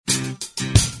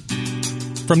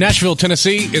From Nashville,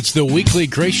 Tennessee, it's the weekly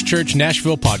Grace Church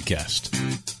Nashville podcast.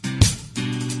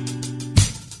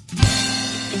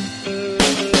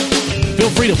 Feel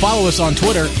free to follow us on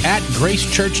Twitter at Grace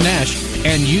Church Nash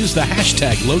and use the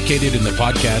hashtag located in the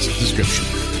podcast description.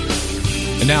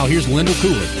 And now here's Lendell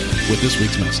Cooley with this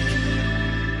week's message.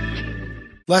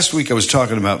 Last week I was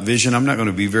talking about vision. I'm not going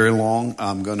to be very long.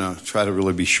 I'm going to try to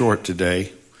really be short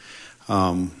today.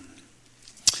 I'm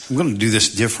going to do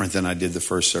this different than I did the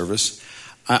first service.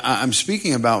 I'm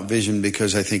speaking about vision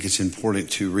because I think it's important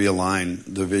to realign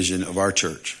the vision of our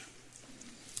church.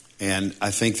 And I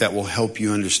think that will help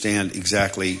you understand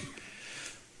exactly.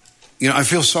 I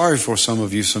feel sorry for some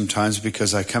of you sometimes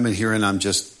because I come in here and I'm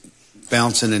just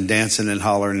bouncing and dancing and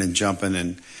hollering and jumping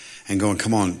and going,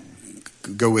 come on,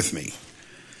 go with me.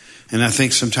 And I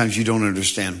think sometimes you don't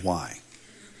understand why.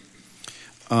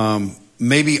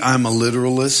 Maybe I'm a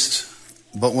literalist.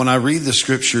 But when I read the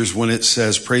scriptures, when it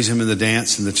says, praise him in the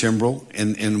dance and the timbrel,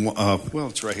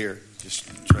 it's right here. It's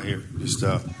right here.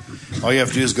 All you have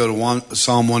to do is go to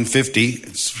Psalm 150.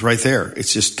 It's right there.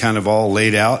 It's just kind of all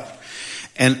laid out.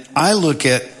 And I look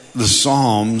at the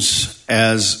Psalms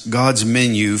as God's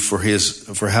menu for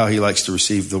how he likes to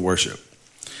receive the worship.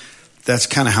 That's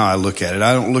kind of how I look at it.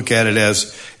 I don't look at it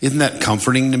as, isn't that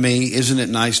comforting to me? Isn't it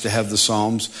nice to have the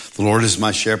Psalms? The Lord is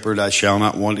my shepherd, I shall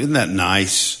not want. Isn't that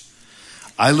nice?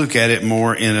 I look at it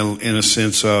more in a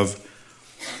sense of,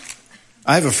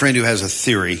 I have a friend who has a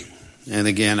theory, and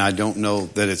again, I don't know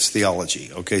that it's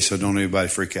theology, okay, so don't anybody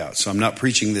freak out. So I'm not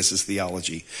preaching this as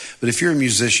theology. But if you're a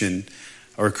musician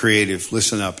or a creative,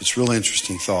 listen up. It's a really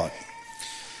interesting thought.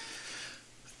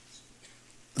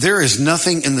 There is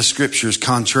nothing in the scriptures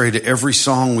contrary to every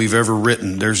song we've ever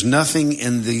written. There's nothing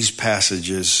in these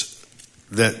passages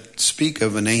that speak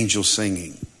of an angel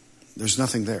singing. There's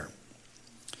nothing there.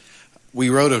 We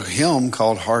wrote a hymn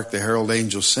called Hark the Herald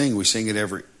Angels Sing. We sing it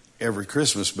every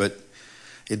Christmas, but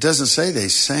it doesn't say they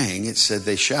sang. It said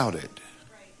they shouted.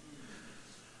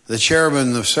 The cherubim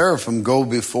and the seraphim go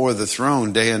before the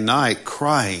throne day and night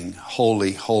crying,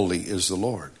 holy, holy is the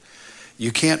Lord.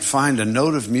 You can't find a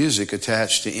note of music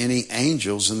attached to any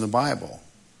angels in the Bible.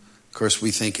 Of course,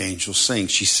 we think angels sing.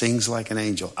 She sings like an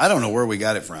angel. I don't know where we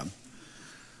got it from.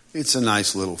 It's a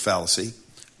nice little fallacy,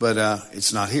 but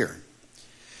it's not here.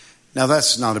 Now,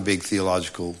 that's not a big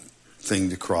theological thing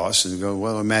to cross and go,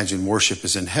 well, imagine worship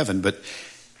is in heaven. But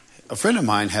a friend of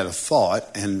mine had a thought,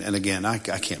 and again, I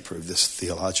can't prove this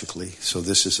theologically, so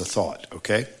this is a thought,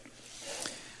 okay?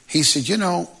 He said,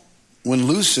 when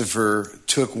Lucifer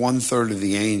took 1/3 of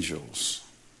the angels,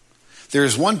 there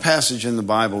is one passage in the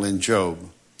Bible in Job,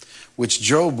 which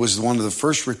Job was one of the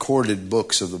first recorded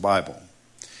books of the Bible.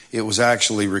 It was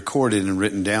actually recorded and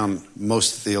written down,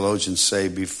 most theologians say,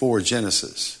 before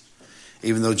Genesis.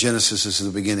 Even though Genesis is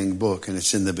the beginning book and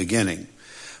it's in the beginning.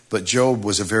 But Job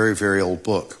was a very, very old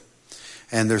book.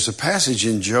 And there's a passage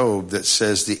in Job that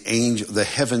says the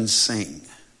heavens sing.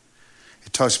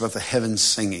 It talks about the heavens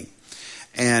singing.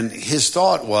 And his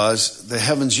thought was the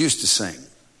heavens used to sing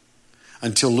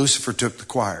until Lucifer took the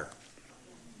choir.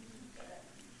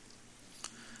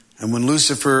 And when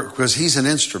Lucifer, because he's an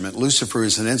instrument, Lucifer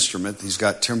is an instrument. He's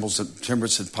got timbrels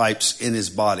and pipes in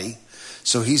his body.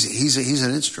 So he's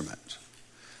an instrument.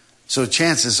 So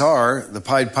chances are the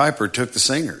Pied Piper took the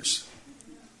singers.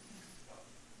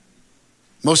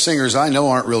 Most singers I know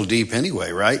aren't real deep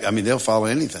anyway, right? I mean, they'll follow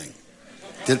anything.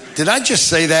 Did I just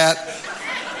say that?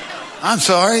 I'm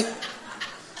sorry.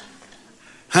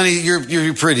 Honey,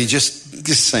 you're pretty. Just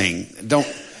sing.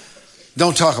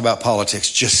 Don't talk about politics.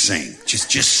 Just sing.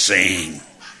 Just sing.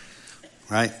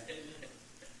 Right?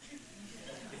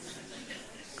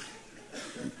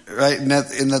 Right?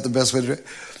 Isn't that the best way to do it?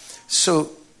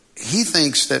 So he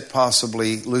thinks that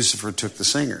possibly Lucifer took the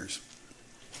singers.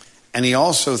 And he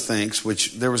also thinks,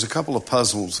 which there was a couple of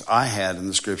puzzles I had in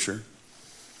the scripture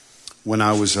when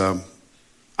I was,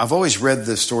 I've always read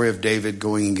the story of David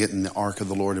going and getting the ark of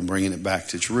the Lord and bringing it back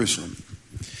to Jerusalem.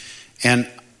 And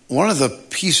one of the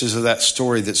pieces of that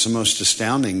story that's the most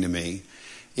astounding to me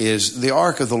is the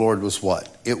ark of the Lord was what?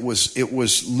 It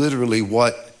was literally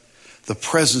what the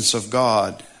presence of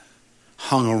God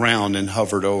hung around and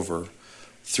hovered over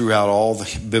throughout all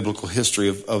the biblical history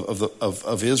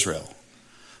of Israel.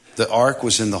 The ark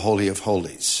was in the Holy of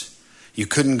Holies. You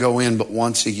couldn't go in but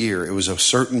once a year. It was a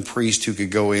certain priest who could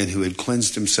go in who had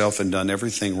cleansed himself and done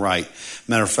everything right.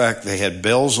 Matter of fact, they had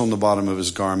bells on the bottom of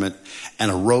his garment and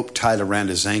a rope tied around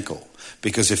his ankle.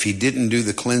 Because if he didn't do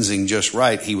the cleansing just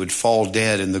right, he would fall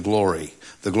dead in the glory.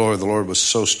 The glory of the Lord was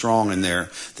so strong in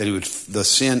there that the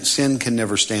sin can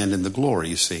never stand in the glory,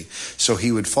 you see. So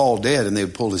he would fall dead and they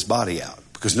would pull his body out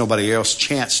because nobody else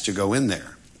chanced to go in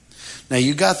there. Now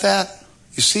you got that?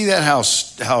 You see that,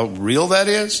 how real that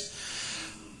is?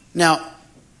 Now,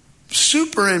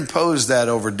 superimpose that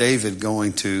over David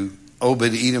going to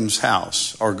Obed-Edom's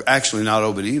house, or actually not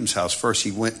Obed-Edom's house. First,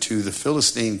 he went to the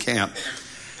Philistine camp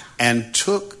and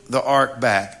took the ark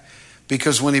back,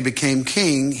 because when he became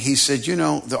king, he said,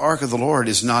 the ark of the Lord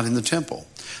is not in the temple.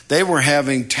 They were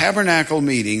having tabernacle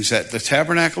meetings at the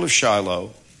tabernacle of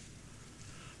Shiloh.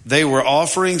 They were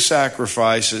offering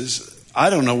sacrifices. I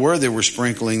don't know where they were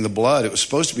sprinkling the blood. It was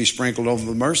supposed to be sprinkled over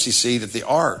the mercy seat at the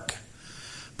ark.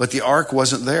 But the ark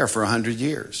wasn't there for 100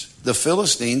 years. The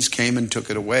Philistines came and took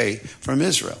it away from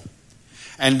Israel.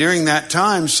 And during that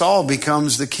time, Saul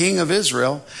becomes the king of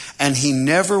Israel, and he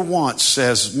never once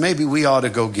says, maybe we ought to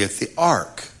go get the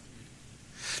ark.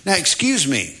 Now, excuse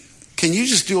me, can you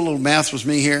just do a little math with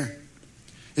me here?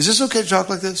 Is this okay to talk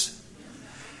like this?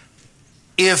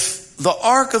 If the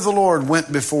ark of the Lord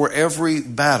went before every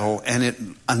battle and it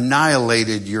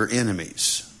annihilated your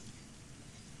enemies,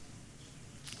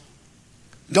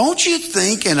 don't you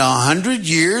think in 100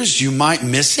 years you might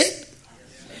miss it?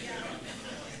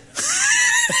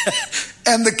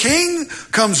 And the king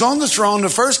comes on the throne, the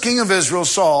first king of Israel,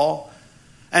 Saul,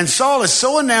 and Saul is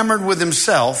so enamored with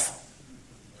himself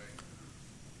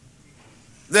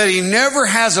that he never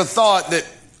has a thought that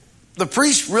the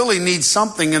priest really needs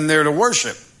something in there to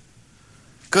worship.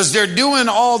 Because they're doing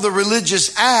all the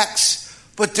religious acts,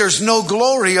 but there's no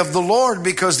glory of the Lord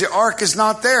because the ark is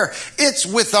not there. It's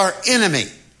with our enemy.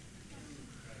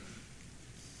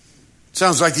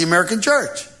 Sounds like the American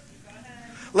church.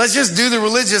 Let's just do the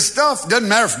religious stuff. Doesn't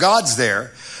matter if God's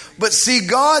there. But see,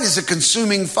 God is a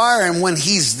consuming fire, and when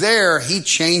He's there, He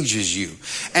changes you.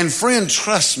 And friend,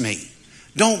 trust me,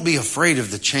 don't be afraid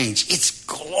of the change. It's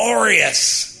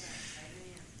glorious.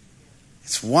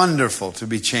 It's wonderful to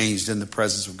be changed in the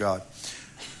presence of God.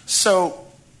 So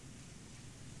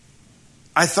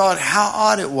I thought how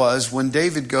odd it was when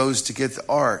David goes to get the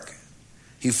ark.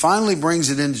 He finally brings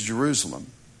it into Jerusalem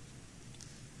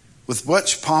with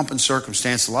much pomp and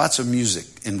circumstance, lots of music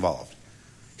involved.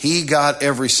 He got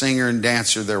every singer and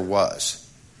dancer there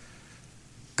was.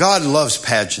 God loves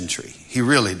pageantry. He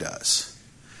really does.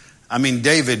 I mean,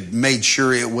 David made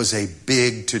sure it was a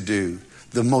big to-do.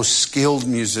 The most skilled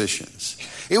musicians.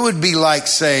 It would be like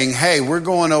saying, hey, we're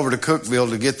going over to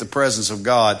Cookeville to get the presence of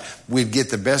God. We'd get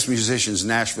the best musicians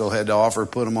Nashville had to offer,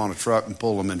 put them on a truck and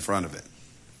pull them in front of it.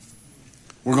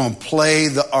 We're going to play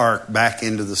the ark back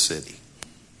into the city.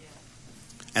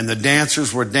 And the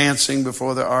dancers were dancing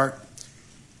before the ark.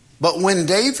 But when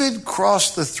David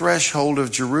crossed the threshold of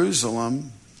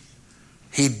Jerusalem,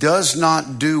 he does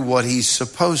not do what he's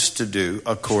supposed to do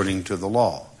according to the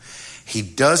law. He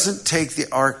doesn't take the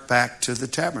ark back to the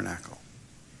tabernacle.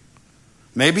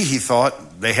 Maybe he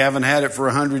thought they haven't had it for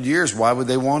 100 years. Why would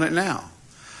they want it now?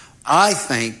 I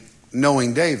think,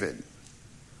 knowing David,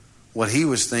 what he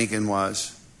was thinking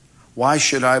was, why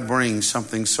should I bring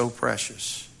something so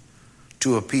precious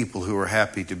to a people who are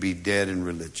happy to be dead and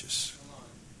religious?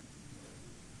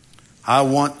 I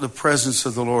want the presence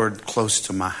of the Lord close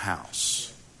to my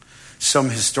house. Some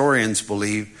historians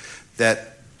believe that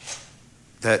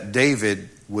David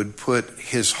would put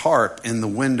his harp in the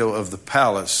window of the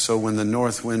palace, so when the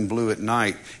north wind blew at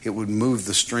night, it would move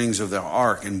the strings of the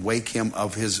ark and wake him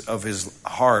of his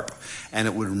harp, and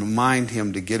it would remind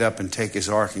him to get up and take his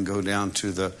ark and go down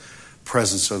to the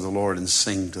presence of the Lord and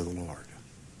sing to the Lord.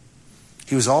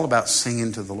 He was all about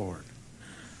singing to the Lord.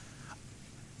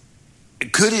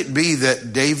 Could it be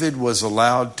that David was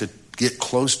allowed to get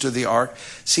close to the ark?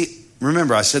 See,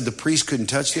 remember I said the priest couldn't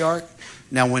touch the ark?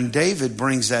 Now when David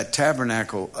brings that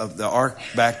tabernacle of the ark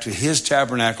back to his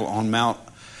tabernacle on Mount,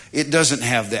 it doesn't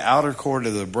have the outer court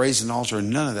of the brazen altar,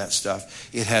 none of that stuff.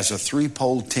 It has a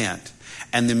 3-pole tent.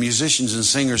 And the musicians and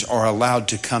singers are allowed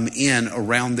to come in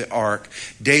around the ark.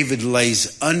 David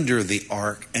lays under the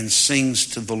ark and sings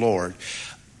to the Lord.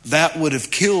 That would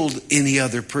have killed any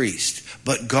other priest.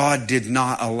 But God did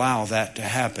not allow that to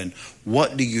happen.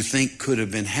 What do you think could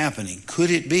have been happening?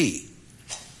 Could it be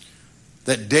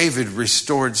that David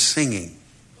restored singing?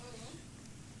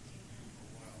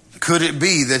 Could it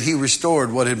be that he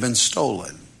restored what had been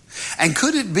stolen? And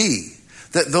could it be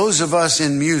that those of us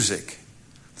in music,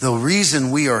 the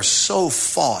reason we are so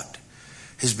fought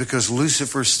is because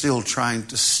Lucifer's still trying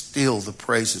to steal the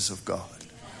praises of God?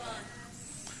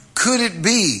 Could it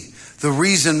be the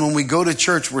reason when we go to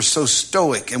church we're so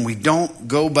stoic and we don't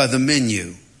go by the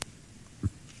menu?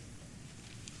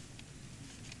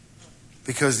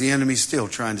 Because the enemy's still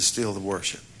trying to steal the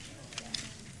worship.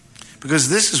 Because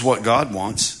this is what God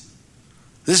wants.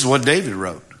 This is what David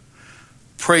wrote.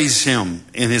 Praise Him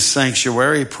in His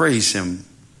sanctuary. Praise Him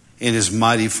in his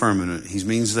mighty firmament. He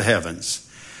means the heavens.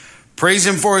 Praise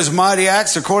him for his mighty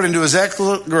acts according to his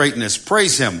excellent greatness.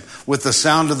 Praise him with the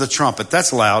sound of the trumpet.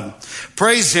 That's loud.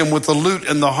 Praise him with the lute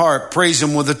and the harp. Praise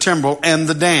him with the timbrel and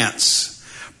the dance.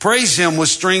 Praise him with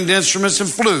stringed instruments and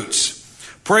flutes.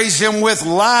 Praise him with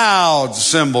loud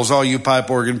cymbals, all you pipe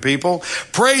organ people.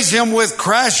 Praise him with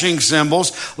crashing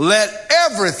cymbals. Let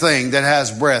everything that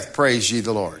has breath praise ye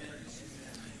the Lord.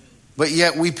 But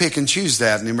yet we pick and choose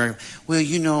that in America. Well,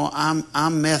 you know,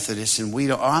 I'm Methodist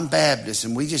and I'm Baptist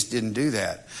and we just didn't do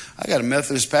that. I got a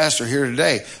Methodist pastor here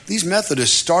today. These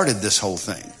Methodists started this whole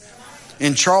thing.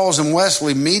 In Charles and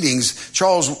Wesley meetings,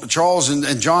 Charles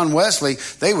and John Wesley,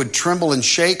 they would tremble and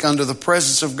shake under the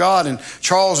presence of God. And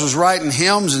Charles was writing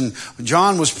hymns and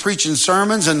John was preaching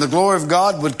sermons and the glory of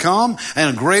God would come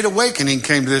and a great awakening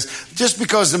came to this. Just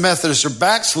because the Methodists are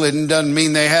backslidden doesn't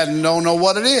mean they don't know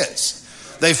what it is.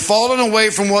 They've fallen away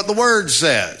from what the Word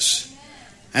says.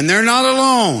 And they're not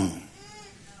alone.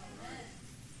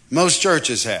 Most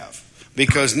churches have.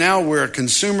 Because now we're a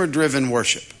consumer-driven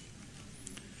worship.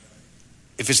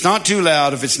 If it's not too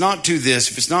loud, if it's not too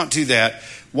this, if it's not too that,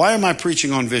 why am I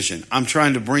preaching on vision? I'm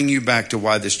trying to bring you back to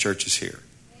why this church is here.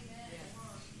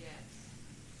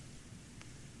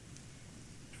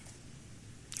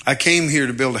 I came here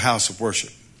to build a house of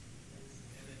worship,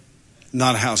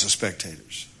 not a house of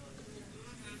spectators.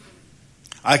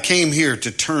 I came here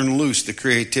to turn loose the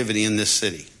creativity in this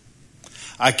city.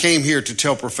 I came here to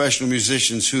tell professional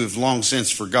musicians who have long since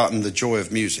forgotten the joy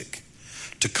of music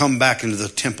to come back into the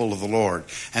temple of the Lord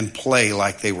and play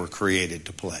like they were created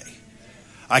to play.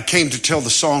 I came to tell the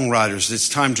songwriters it's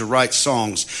time to write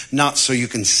songs, not so you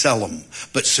can sell them,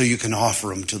 but so you can offer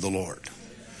them to the Lord.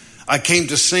 I came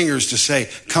to singers to say,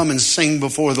 come and sing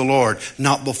before the Lord,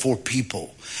 not before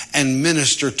people, and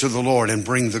minister to the Lord and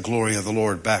bring the glory of the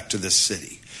Lord back to this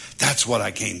city. That's what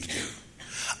I came to do.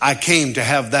 I came to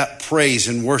have that praise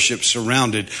and worship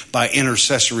surrounded by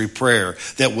intercessory prayer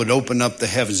that would open up the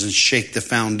heavens and shake the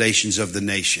foundations of the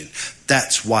nation.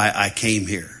 That's why I came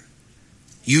here.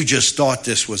 You just thought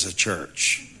this was a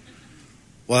church.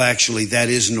 Well, actually, that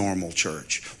is normal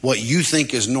church. What you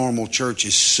think is normal church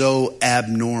is so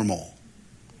abnormal.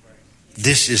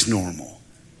 This is normal.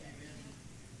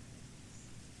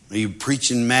 Are you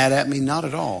preaching mad at me? Not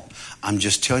at all. I'm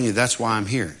just telling you that's why I'm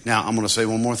here. Now, I'm going to say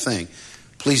one more thing.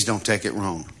 Please don't take it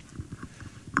wrong.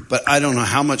 But I don't know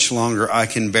how much longer I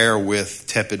can bear with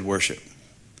tepid worship.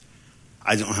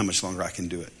 I don't know how much longer I can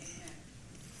do it.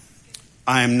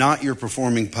 I am not your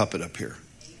performing puppet up here.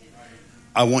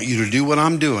 I want you to do what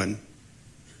I'm doing.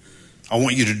 I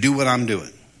want you to do what I'm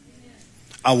doing.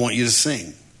 I want you to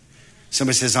sing.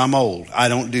 Somebody says, I'm old. I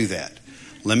don't do that.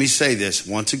 Let me say this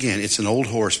once again. It's an old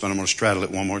horse, but I'm going to straddle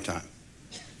it one more time.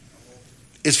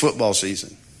 It's football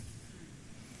season.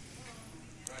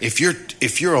 If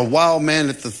you're a wild man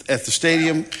at the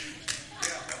stadium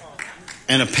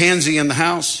and a pansy in the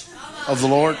house of the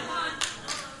Lord,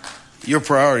 your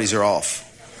priorities are off.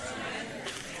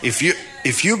 If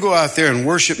you go out there and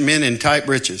worship men in tight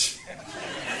breeches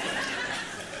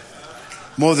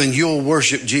more than you'll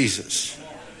worship Jesus,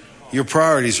 your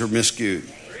priorities are miscued.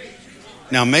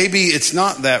 Now, maybe it's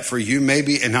not that for you.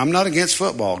 Maybe, and I'm not against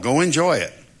football. Go enjoy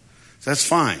it. That's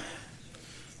fine.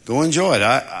 Go enjoy it.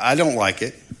 I don't like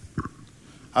it.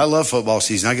 I love football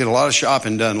season. I get a lot of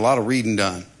shopping done, a lot of reading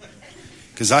done,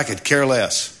 because I could care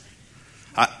less.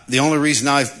 The only reason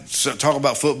I talk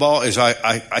about football is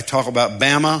I talk about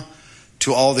Bama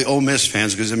to all the Ole Miss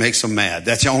fans because it makes them mad.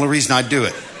 That's the only reason I do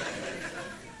it.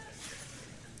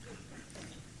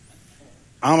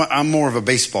 I'm more of a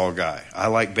baseball guy. I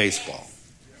like baseball.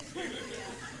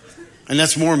 And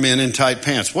that's more men in tight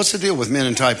pants. What's the deal with men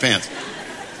in tight pants?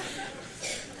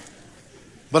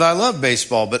 But I love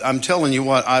baseball, but I'm telling you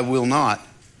what, I will not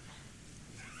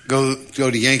go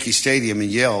to Yankee Stadium and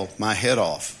yell my head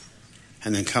off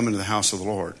and then come into the house of the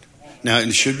Lord. Now,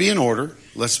 it should be in order.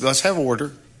 Let's have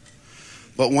order.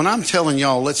 But when I'm telling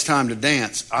y'all it's time to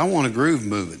dance, I want a groove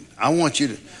moving. I want you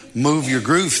to move your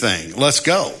groove thing. Let's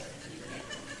go.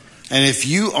 And if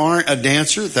you aren't a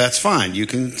dancer, that's fine. You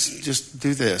can just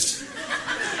do this.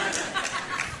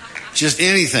 Just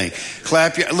anything.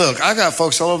 Clap your... Look, I got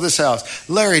folks all over this house.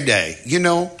 Larry Day, you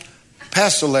know,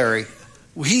 Pastor Larry,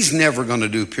 he's never going to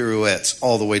do pirouettes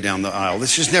all the way down the aisle.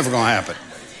 It's just never going to happen.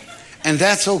 And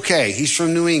that's okay. He's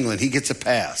from New England. He gets a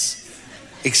pass.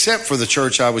 Except for the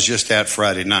church I was just at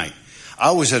Friday night.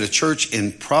 I was at a church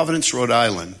in Providence, Rhode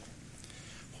Island.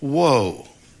 Whoa.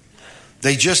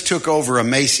 They just took over a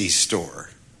Macy's store.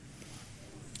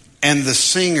 And the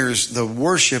singers, the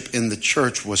worship in the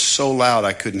church was so loud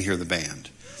I couldn't hear the band.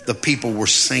 The people were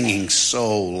singing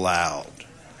so loud.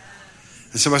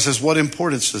 And somebody says, what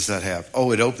importance does that have?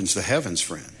 Oh, it opens the heavens,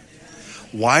 friend.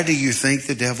 Why do you think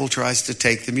the devil tries to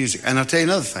take the music? And I'll tell you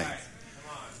another thing.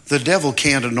 The devil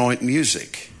can't anoint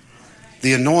music.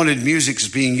 The anointed music is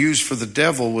being used for the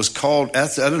devil was called,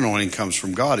 that anointing comes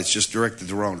from God. It's just directed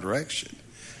the wrong direction.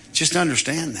 Just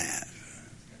understand that.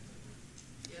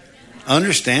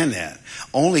 Understand that.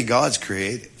 Only God's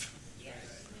creative.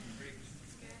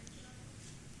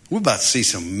 We're about to see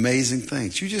some amazing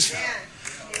things. You just,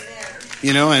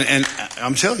 and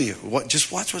I'm telling you,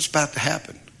 just watch what's about to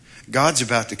happen. God's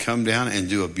about to come down and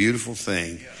do a beautiful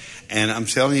thing. And I'm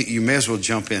telling you, you may as well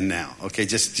jump in now. Okay,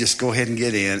 just go ahead and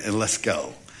get in and let's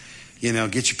go.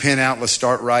 Get your pen out. Let's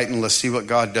start writing. Let's see what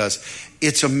God does.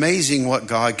 It's amazing what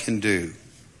God can do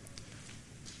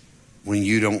when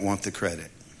you don't want the credit.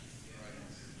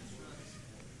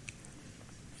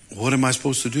 What am I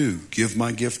supposed to do? Give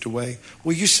my gift away?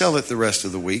 Well, you sell it the rest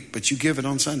of the week, but you give it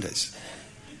on Sundays.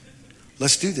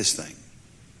 Let's do this thing.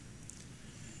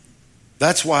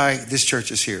 That's why this church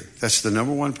is here. That's the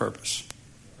number one purpose.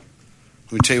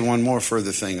 Let me tell you one more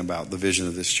further thing about the vision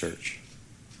of this church.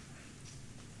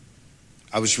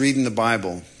 I was reading the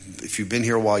Bible. If you've been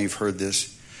here a while, you've heard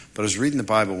this. But I was reading the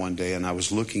Bible one day, and I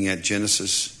was looking at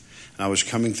Genesis, and I was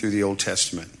coming through the Old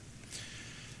Testament.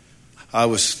 I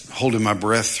was holding my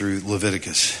breath through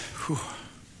Leviticus. Whew.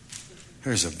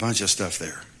 There's a bunch of stuff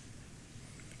there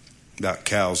about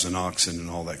cows and oxen and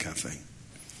all that kind of thing.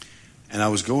 And I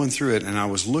was going through it, and I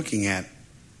was looking at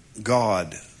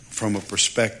God from a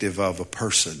perspective of a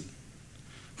person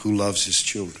who loves his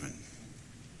children.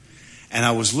 And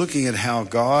I was looking at how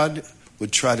God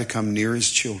would try to come near his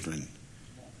children,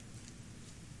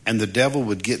 and the devil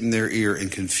would get in their ear and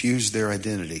confuse their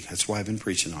identity. That's why I've been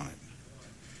preaching on it.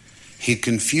 He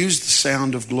confused the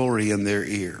sound of glory in their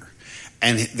ear.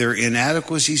 And their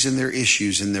inadequacies and their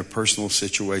issues in their personal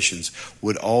situations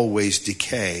would always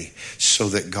decay so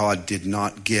that God did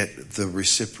not get the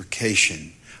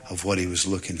reciprocation of what he was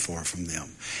looking for from them.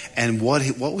 And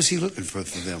what was he looking for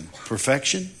from them?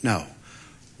 Perfection? No.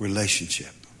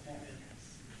 Relationship.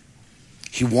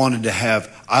 He wanted to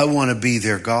have, I want to be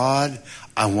their God.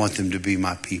 I want them to be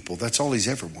my people. That's all he's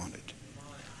ever wanted.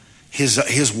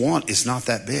 His want is not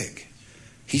that big.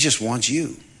 He just wants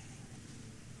you.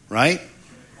 Right?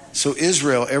 So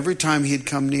Israel, every time he'd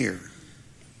come near,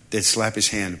 they'd slap his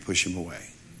hand and push him away.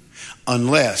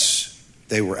 Unless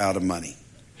they were out of money.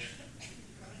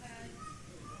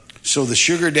 So the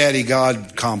sugar daddy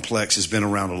God complex has been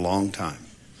around a long time.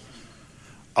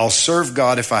 I'll serve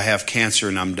God if I have cancer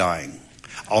and I'm dying.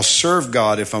 I'll serve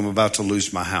God if I'm about to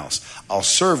lose my house. I'll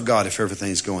serve God if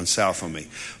everything's going south on me.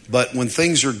 But when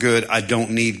things are good, I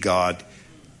don't need God.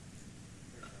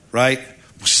 Right?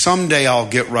 Someday I'll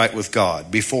get right with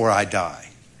God before I die.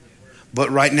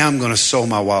 But right now I'm going to sow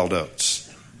my wild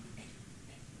oats.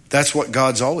 That's what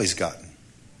God's always gotten.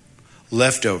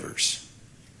 Leftovers.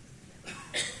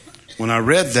 When I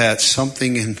read that,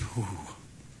 something in...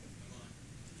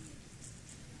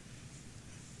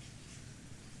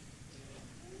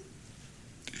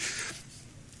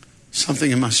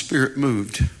 something in my spirit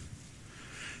moved.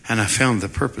 And I found the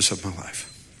purpose of my life.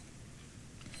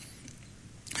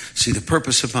 See, the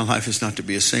purpose of my life is not to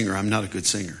be a singer. I'm not a good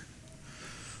singer.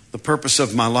 The purpose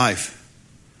of my life,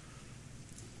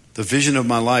 the vision of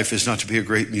my life is not to be a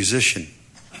great musician.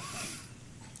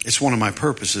 It's one of my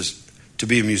purposes to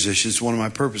be a musician. It's one of my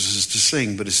purposes to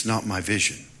sing, but it's not my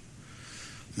vision.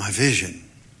 My vision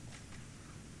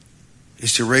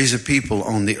is to raise a people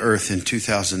on the earth in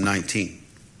 2019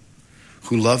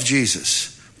 who love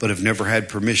Jesus, but have never had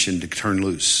permission to turn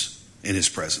loose in his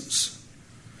presence.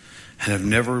 And have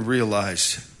never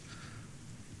realized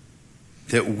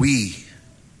that we,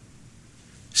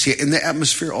 see, in the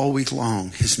atmosphere all week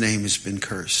long, his name has been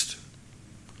cursed.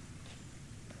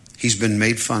 He's been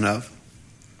made fun of.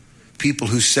 People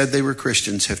who said they were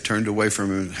Christians have turned away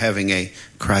from him having a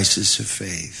crisis of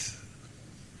faith.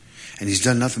 And he's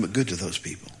done nothing but good to those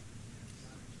people.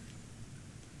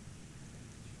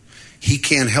 He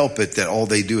can't help it that all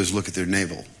they do is look at their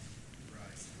navel.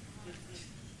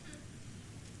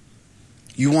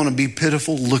 You want to be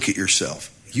pitiful? Look at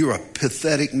yourself. You're a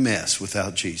pathetic mess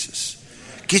without Jesus.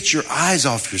 Get your eyes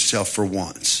off yourself for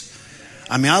once.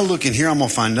 I mean, I look in here, I'm going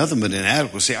to find nothing but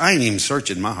inadequacy. I ain't even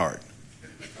searching my heart.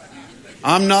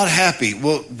 I'm not happy.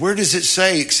 Well, where does it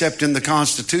say, except in the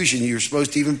Constitution, you're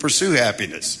supposed to even pursue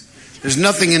happiness? There's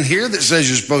nothing in here that says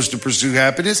you're supposed to pursue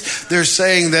happiness. They're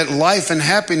saying that life and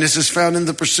happiness is found in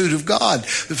the pursuit of God.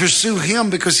 Pursue him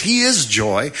because he is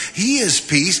joy. He is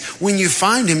peace. When you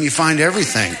find him, you find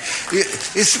everything.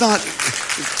 It's not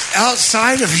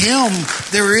outside of him.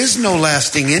 There is no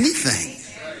lasting anything.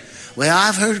 Well,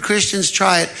 I've heard Christians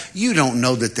try it. You don't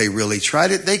know that they really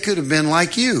tried it. They could have been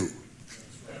like you.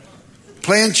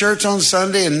 Playing church on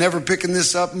Sunday and never picking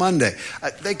this up Monday.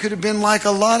 They could have been like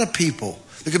a lot of people.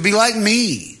 They could be like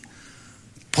me.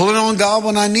 Pulling on God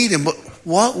when I need Him. But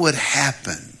what would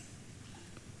happen?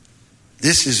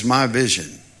 This is my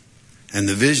vision. And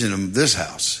the vision of this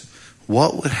house.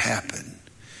 What would happen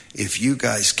if you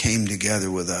guys came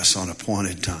together with us on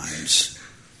appointed times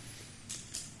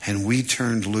and we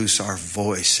turned loose our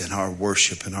voice and our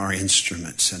worship and our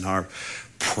instruments and our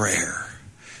prayer,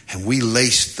 and we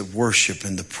laced the worship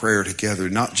and the prayer together,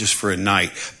 not just for a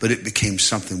night, but it became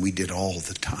something we did all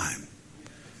the time?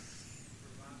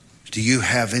 Do you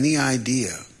have any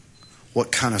idea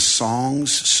what kind of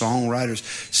songs, songwriters?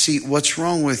 See, what's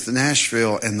wrong with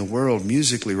Nashville and the world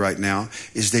musically right now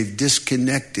is they've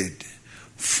disconnected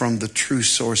from the true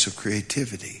source of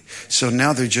creativity. So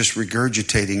now they're just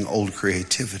regurgitating old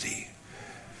creativity.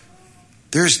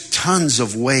 There's tons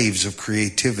of waves of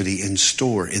creativity in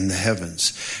store in the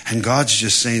heavens. And God's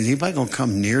just saying, is anybody going to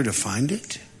come near to find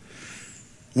it?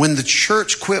 When the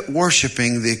church quit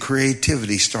worshiping, the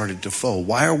creativity started to fall.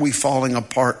 Why are we falling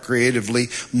apart creatively?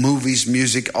 Movies,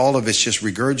 music, all of it's just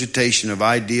regurgitation of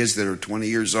ideas that are 20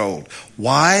 years old.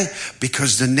 Why?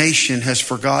 Because the nation has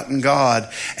forgotten God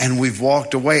and we've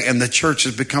walked away, and the church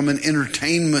has become an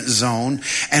entertainment zone,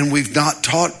 and we've not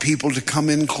taught people to come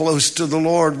in close to the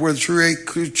Lord where true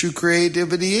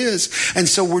creativity is. And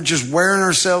so we're just wearing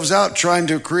ourselves out trying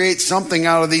to create something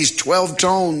out of these 12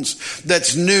 tones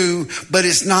that's new, but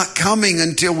it's not coming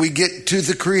until we get to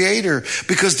the Creator,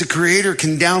 because the Creator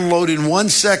can download in 1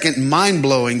 second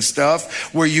mind-blowing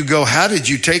stuff where you go, how did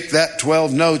you take that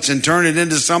 12 notes and turn it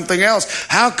into something else?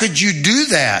 How could you do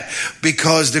that?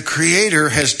 Because the Creator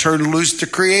has turned loose the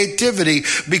creativity,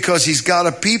 because He's got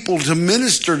a people to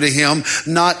minister to Him,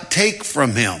 not take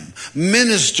from Him.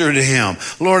 Minister to Him.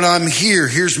 Lord, I'm here.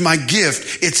 Here's my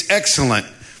gift. It's excellent.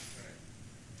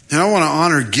 And I want to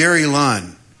honor Gary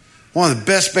Lunn, one of the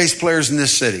best bass players in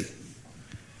this city.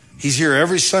 He's here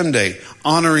every Sunday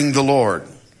honoring the Lord.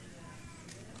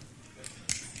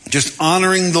 Just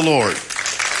honoring the Lord.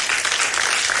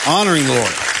 Honoring the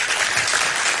Lord.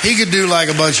 He could do like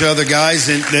a bunch of other guys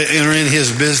that are in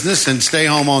his business and stay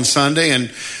home on Sunday and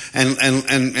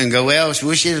go, well, I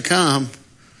wish he'd come.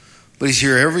 But he's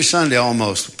here every Sunday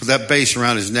almost, with that bass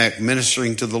around his neck,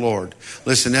 ministering to the Lord.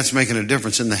 Listen, that's making a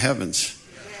difference in the heavens.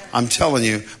 I'm telling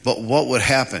you, but what would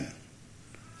happen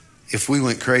if we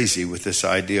went crazy with this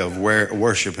idea of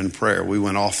worship and prayer? We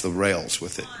went off the rails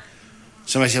with it.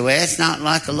 Somebody said, well, it's not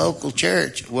like a local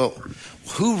church. Well,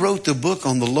 who wrote the book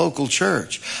on the local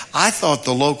church? I thought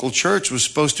the local church was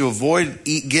supposed to avoid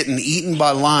getting eaten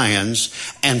by lions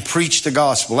and preach the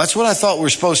gospel. That's what I thought we were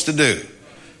supposed to do.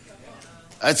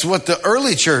 That's what the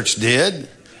early church did.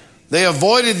 They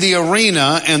avoided the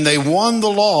arena and they won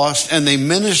the lost and they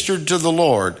ministered to the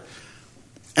Lord.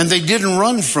 And they didn't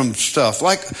run from stuff.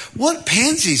 Like, what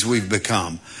pansies we've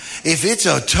become. If it's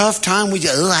a tough time, we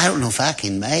just, I don't know if I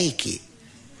can make it.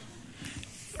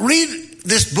 Read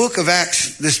this book of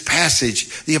Acts, this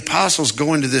passage. The apostles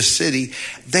go into this city.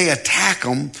 They attack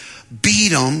them, beat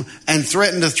them, and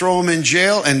threaten to throw them in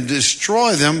jail and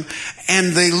destroy them.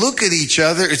 And they look at each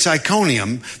other. It's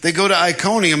Iconium. They go to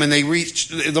Iconium and they reach,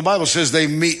 the Bible says they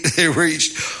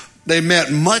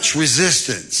met much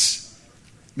resistance.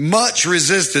 Much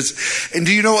resistance. And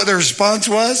do you know what their response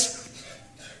was?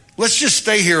 Let's just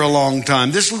stay here a long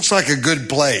time. This looks like a good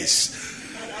place.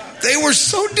 They were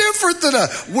so different than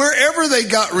us. Wherever they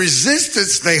got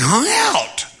resistance, they hung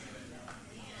out.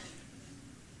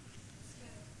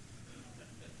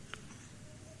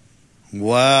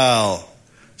 Wow.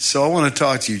 So I want to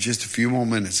talk to you just a few more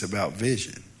minutes about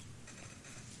vision.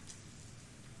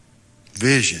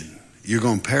 Vision. You're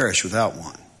going to perish without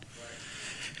one.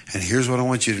 And here's what I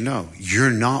want you to know. You're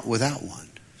not without one.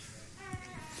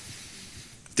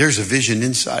 There's a vision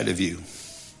inside of you.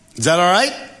 Is that all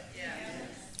right? Yes.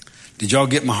 Did y'all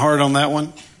get my heart on that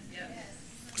one? Yes.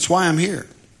 That's why I'm here.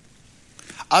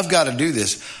 I've got to do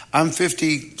this. I'm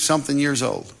 50-something years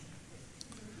old.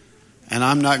 And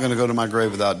I'm not going to go to my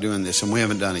grave without doing this. And we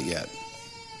haven't done it yet.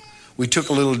 We took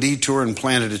a little detour and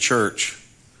planted a church.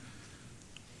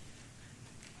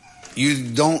 You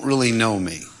don't really know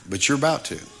me, but you're about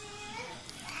to.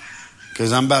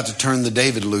 Because I'm about to turn the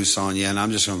David loose on you, and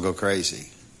I'm just going to go crazy.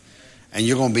 And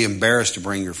you're going to be embarrassed to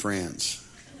bring your friends.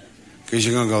 Because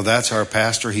you're going to go, that's our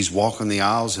pastor. He's walking the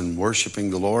aisles and worshiping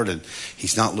the Lord, and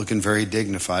he's not looking very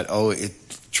dignified.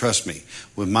 Trust me,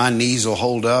 when my knees will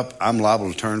hold up, I'm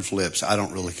liable to turn flips. I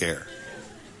don't really care.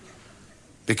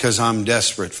 Because I'm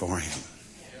desperate for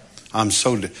him.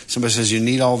 Somebody says, you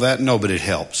need all that? No, but it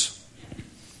helps.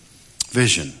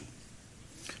 Vision.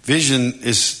 Vision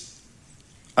is,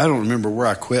 I don't remember where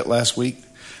I quit last week,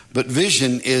 but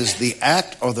vision is the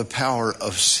act or the power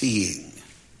of seeing.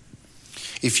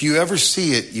 If you ever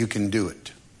see it, you can do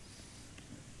it.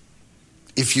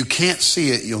 If you can't see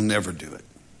it, you'll never do it.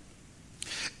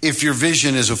 If your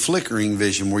vision is a flickering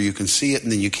vision where you can see it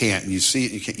and then you can't, and you see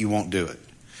it, you won't do it.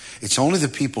 It's only the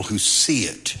people who see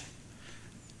it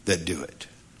that do it.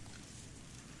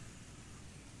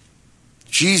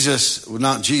 Jesus, well,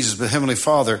 not Jesus, but Heavenly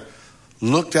Father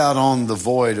looked out on the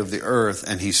void of the earth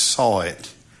and he saw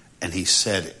it and he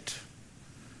said it.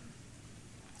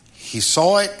 He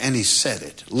saw it and he said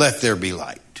it. Let there be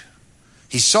light.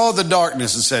 He saw the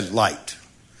darkness and said light.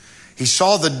 He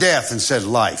saw the death and said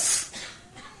life.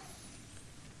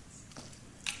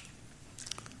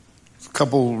 A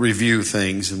couple review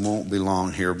things and won't be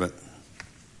long here, but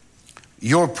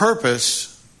your purpose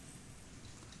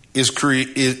is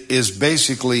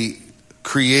basically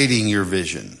creating your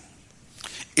vision.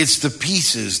 It's the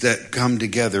pieces that come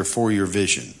together for your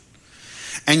vision.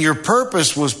 And your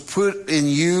purpose was put in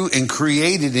you and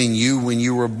created in you when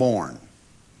you were born.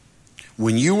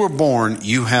 When you were born,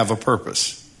 you have a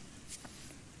purpose.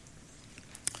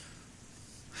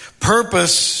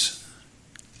 Purpose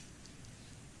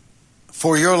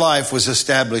for your life was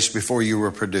established before you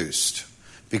were produced,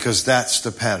 because that's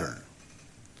the pattern.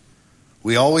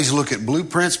 We always look at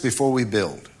blueprints before we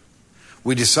build.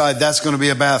 We decide that's going to be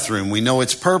a bathroom. We know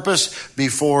its purpose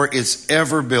before it's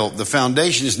ever built. The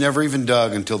foundation is never even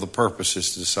dug until the purpose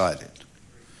is decided.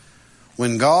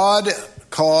 When God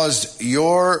caused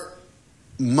your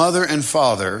mother and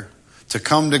father to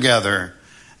come together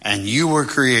and you were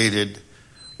created,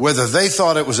 whether they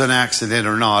thought it was an accident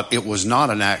or not, it was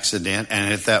not an accident.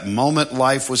 And at that moment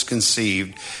life was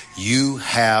conceived, you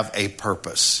have a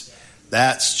purpose.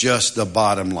 That's just the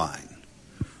bottom line.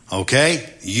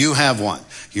 Okay? You have one.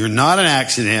 You're not an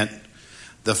accident.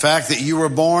 The fact that you were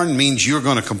born means you're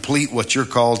going to complete what you're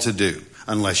called to do,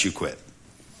 unless you quit.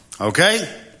 Okay?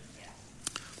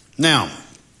 Now,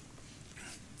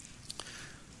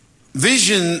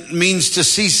 vision means to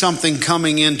see something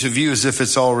coming into view as if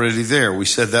it's already there. We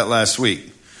said that last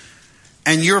week.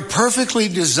 And you're perfectly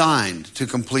designed to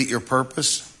complete your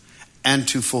purpose and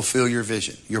to fulfill your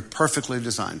vision. You're perfectly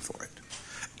designed for it.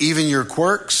 Even your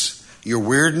quirks, your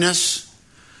weirdness,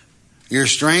 your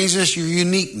strangeness, your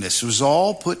uniqueness was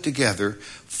all put together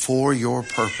for your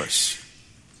purpose.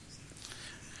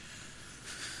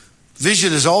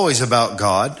 Vision is always about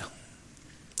God.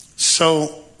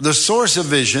 So the source of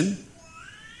vision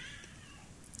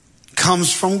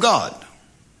comes from God.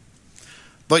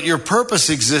 But your purpose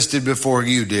existed before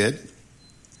you did.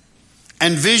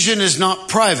 And vision is not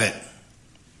private.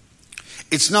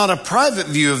 It's not a private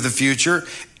view of the future.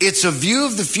 It's a view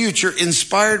of the future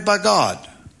inspired by God.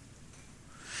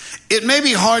 It may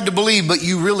be hard to believe, but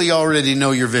you really already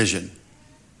know your vision.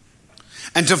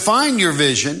 And to find your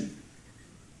vision,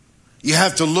 you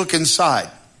have to look inside.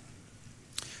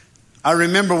 I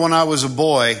remember when I was a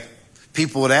boy,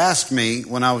 people would ask me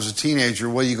when I was a teenager,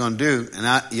 what are you going to do? And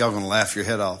y'all going to laugh your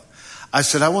head off. I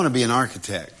said, I want to be an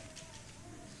architect.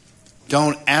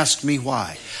 Don't ask me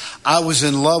why. I was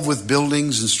in love with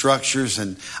buildings and structures,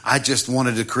 and I just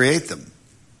wanted to create them.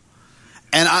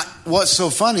 And what's so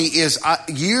funny is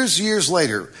years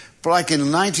later, like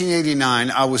in 1989,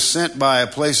 I was sent by a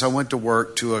place I went to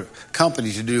work to a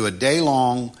company to do a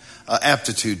day-long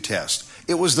aptitude test.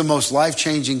 It was the most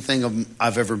life-changing thing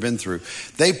I've ever been through.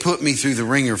 They put me through the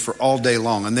ringer for all day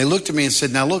long. And they looked at me and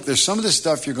said, now look, there's some of this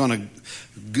stuff you're going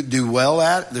to do well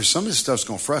at. There's some of this stuff's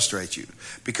going to frustrate you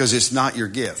because it's not your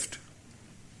gift.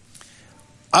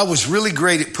 I was really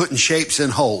great at putting shapes in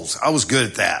holes. I was good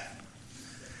at that.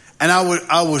 And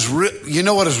you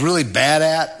know what I was really bad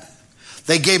at?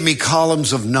 They gave me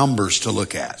columns of numbers to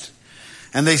look at.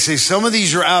 And they say, some of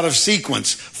these are out of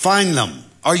sequence. Find them.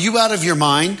 Are you out of your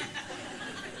mind?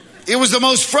 It was the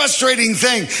most frustrating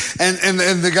thing. And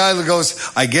the guy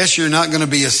goes, I guess you're not going to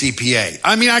be a CPA.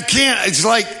 I mean, I can't. It's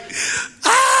like,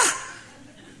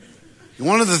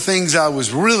 One of the things I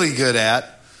was really good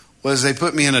at was they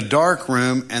put me in a dark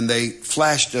room and they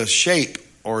flashed a shape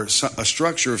or a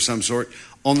structure of some sort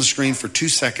on the screen for 2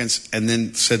 seconds and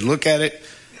then said, look at it.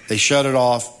 They shut it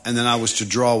off, and then I was to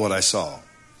draw what I saw.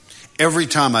 Every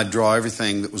time I'd draw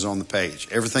everything that was on the page,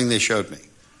 everything they showed me.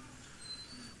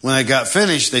 When I got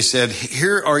finished, they said,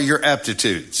 here are your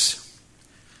aptitudes.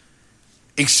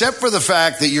 Except for the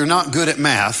fact that you're not good at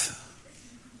math,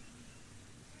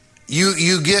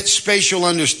 you get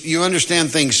you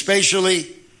understand things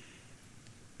spatially,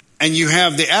 and you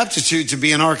have the aptitude to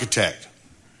be an architect.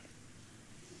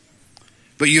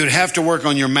 But you'd have to work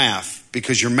on your math.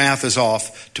 because your math is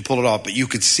off to pull it off, but you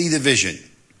could see the vision.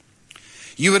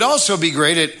 You would also be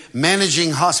great at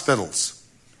managing hospitals.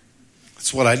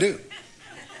 That's what I do.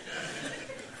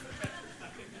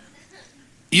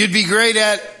 You'd be great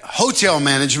at hotel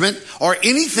management or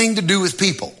anything to do with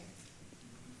people.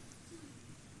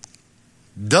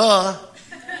 Duh.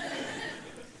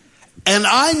 And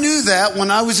I knew that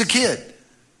when I was a kid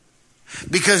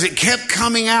because it kept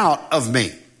coming out of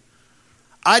me.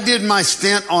 I did my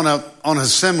stint on an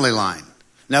assembly line.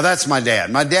 Now that's my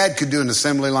dad. My dad could do an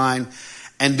assembly line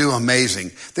and do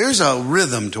amazing. There's a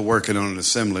rhythm to working on an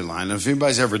assembly line. If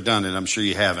anybody's ever done it, I'm sure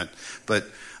you haven't. But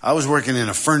I was working in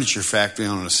a furniture factory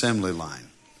on an assembly line.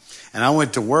 And I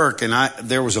went to work and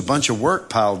there was a bunch of work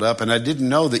piled up and I didn't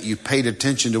know that you paid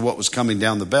attention to what was coming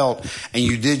down the belt and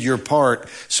you did your part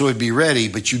so it'd be ready,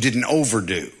 but you didn't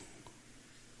overdo.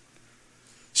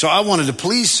 So I wanted to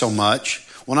please so much.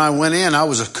 When I went in, I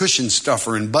was a cushion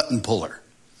stuffer and button puller.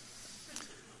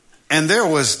 And there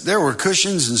were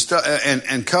cushions and stuff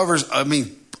and covers, I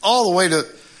mean, all the way to,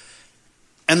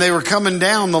 and they were coming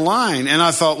down the line. And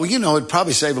I thought, well, it'd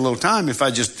probably save a little time if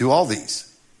I just do all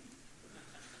these.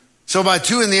 So by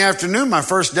 2 p.m, my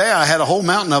first day, I had a whole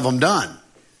mountain of them done.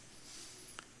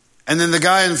 And then the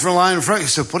guy in the line in front, he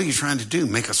said, what are you trying to do?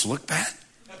 Make us look bad?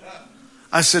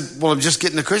 I said, well, I'm just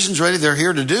getting the cushions ready. They're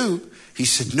here to do. He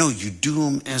said, no, you do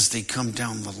them as they come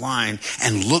down the line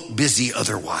and look busy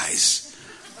otherwise.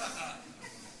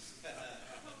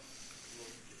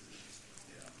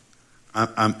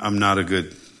 I'm not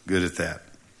good at that.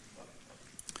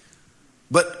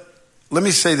 But let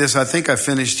me say this. I think I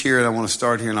finished here and I want to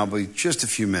start here and I'll be just a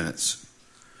few minutes.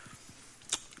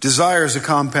 Desire is a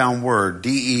compound word.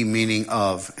 De meaning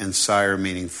of and sire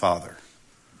meaning father.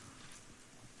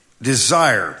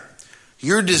 Desire.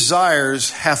 Your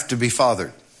desires have to be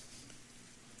fathered.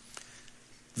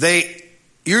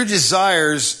 Your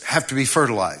desires have to be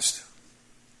fertilized.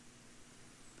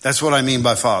 That's what I mean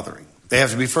by fathering. They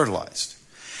have to be fertilized.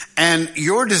 And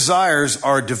your desires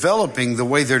are developing the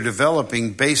way they're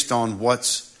developing based on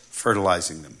what's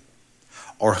fertilizing them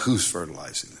or who's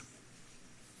fertilizing them.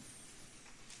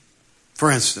 For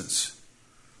instance,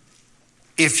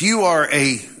 if you are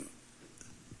a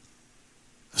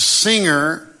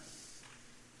singer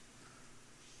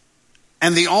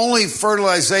and the only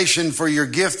fertilization for your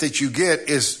gift that you get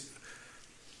is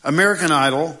American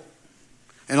Idol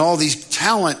and all these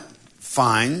talent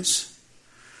finds,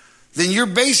 then you're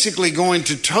basically going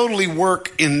to totally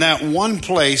work in that one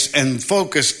place and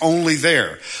focus only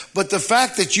there. But the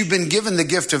fact that you've been given the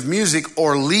gift of music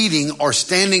or leading or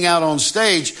standing out on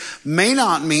stage may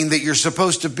not mean that you're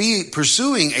supposed to be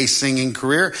pursuing a singing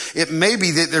career. It may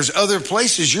be that there's other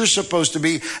places you're supposed to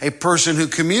be a person who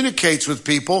communicates with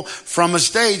people from a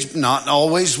stage, not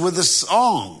always with a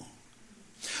song.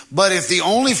 But if the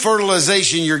only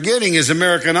fertilization you're getting is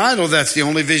American Idol, that's the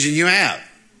only vision you have.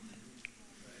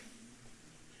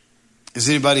 Is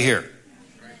anybody here?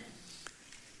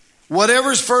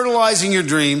 Whatever's fertilizing your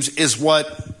dreams is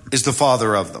what is the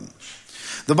father of them.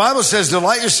 The Bible says,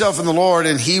 delight yourself in the Lord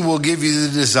and he will give you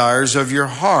the desires of your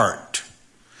heart.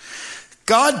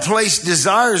 God placed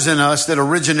desires in us that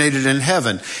originated in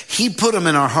heaven. He put them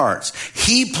in our hearts.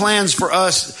 He plans for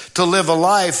us to live a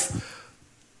life.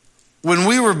 When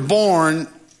we were born,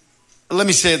 let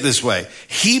me say it this way.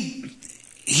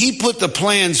 He put the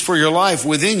plans for your life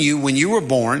within you when you were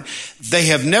born. They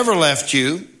have never left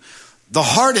you. The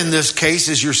heart in this case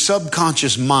is your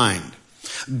subconscious mind.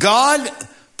 God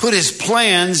put his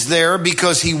plans there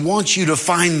because he wants you to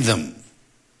find them.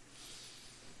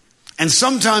 And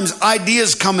sometimes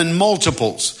ideas come in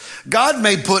multiples. God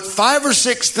may put 5 or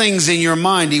 6 things in your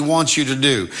mind he wants you to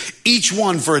do, each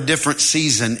one for a different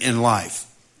season in life.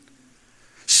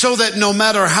 So that no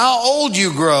matter how old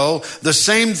you grow, the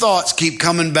same thoughts keep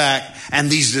coming back and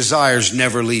these desires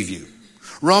never leave you.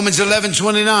 Romans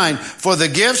 11:29, for the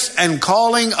gifts and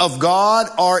calling of God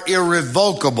are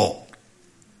irrevocable.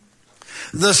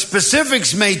 The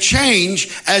specifics may change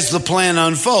as the plan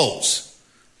unfolds,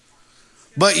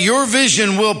 but your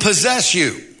vision will possess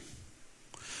you.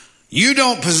 You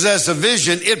don't possess a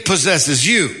vision, it possesses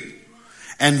you.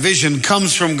 And vision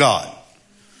comes from God.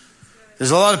 There's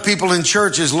a lot of people in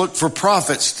churches look for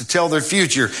prophets to tell their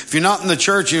future. If you're not in the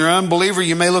church and you're an unbeliever,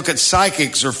 you may look at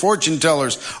psychics or fortune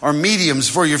tellers or mediums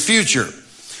for your future.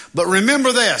 But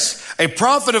remember this, a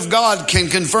prophet of God can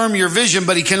confirm your vision,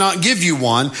 but he cannot give you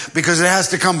one because it has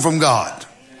to come from God.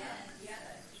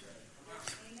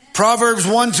 Proverbs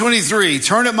 1:23,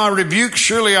 turn at my rebuke,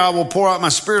 surely I will pour out my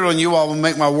spirit on you, I will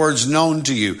make my words known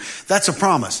to you. That's a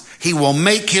promise. He will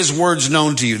make his words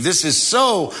known to you. This is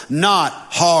so not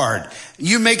hard.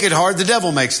 You make it hard, the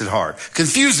devil makes it hard.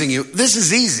 Confusing you, this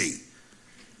is easy.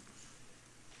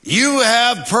 You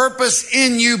have purpose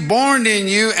in you, born in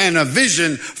you, and a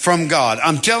vision from God.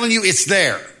 I'm telling you, it's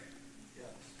there.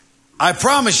 I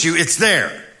promise you, it's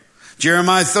there.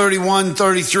 Jeremiah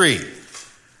 31:33.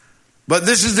 But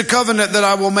this is the covenant that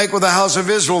I will make with the house of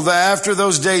Israel, that after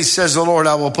those days, says the Lord,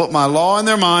 I will put my law in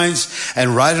their minds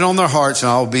and write it on their hearts,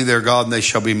 and I will be their God, and they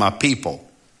shall be my people.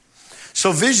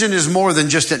 So vision is more than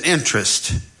just an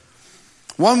interest.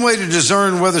 One way to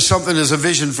discern whether something is a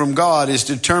vision from God is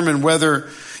to determine whether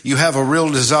you have a real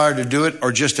desire to do it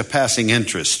or just a passing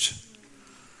interest.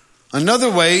 Another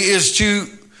way is to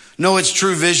know it's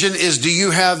true vision is, do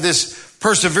you have this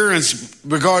perseverance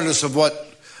regardless of what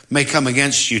may come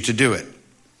against you to do it?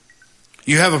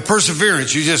 You have a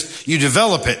perseverance. You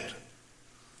develop it.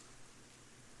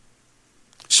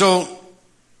 So,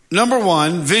 number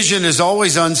one, vision is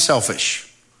always unselfish.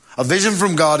 A vision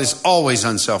from God is always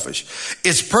unselfish.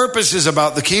 Its purpose is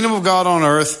about the kingdom of God on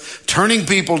earth, turning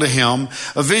people to him.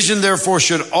 A vision, therefore,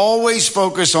 should always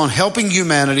focus on helping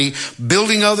humanity,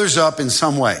 building others up in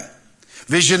some way.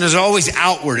 Vision is always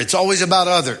outward. It's always about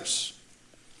others.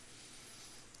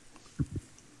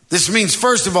 This means,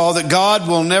 first of all, that God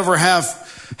will never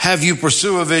have you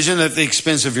pursue a vision at the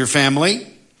expense of your family,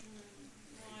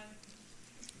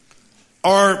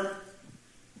 or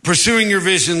pursuing your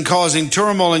vision causing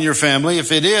turmoil in your family.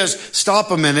 If it is,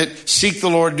 stop a minute, seek the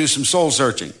Lord, do some soul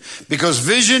searching. Because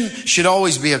vision should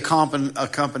always be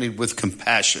accompanied with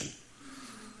compassion.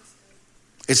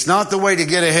 It's not the way to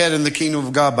get ahead in the kingdom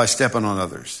of God by stepping on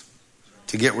others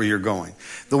to get where you're going.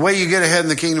 The way you get ahead in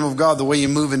the kingdom of God, the way you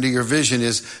move into your vision,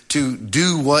 is to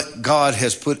do what God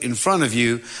has put in front of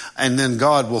you, and then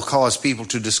God will cause people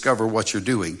to discover what you're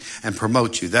doing and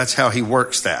promote you. That's how he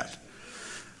works that.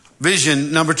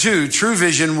 Vision, number two, true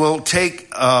vision will not take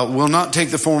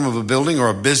the form of a building or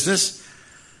a business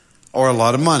or a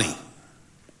lot of money.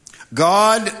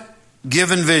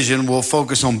 God-given vision will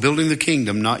focus on building the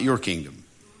kingdom, not your kingdom.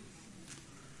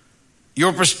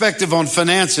 Your perspective on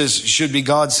finances should be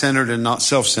God-centered and not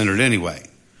self-centered anyway.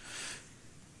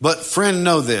 But friend,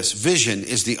 know this, vision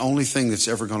is the only thing that's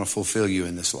ever going to fulfill you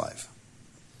in this life.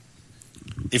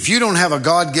 If you don't have a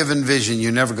God-given vision,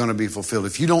 you're never going to be fulfilled.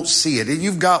 If you don't see it,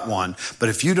 you've got one, but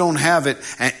if you don't have it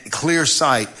at clear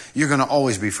sight, you're going to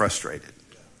always be frustrated.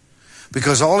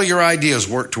 Because all of your ideas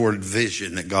work toward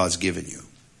vision that God's given you.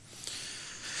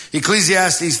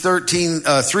 Ecclesiastes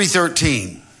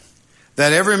 3:13.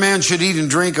 That every man should eat and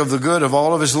drink of the good of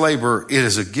all of his labor. It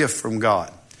is a gift from God.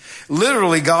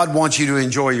 Literally, God wants you to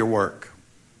enjoy your work.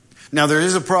 Now, there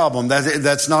is a problem.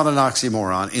 That's not an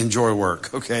oxymoron. Enjoy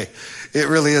work, okay? It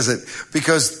really isn't.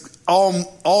 Because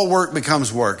all work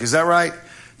becomes work. Is that right?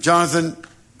 Jonathan,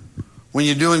 when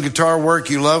you're doing guitar work,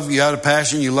 you have a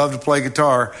passion, you love to play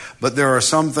guitar. But there are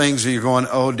some things where you're going,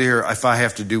 oh dear, if I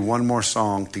have to do one more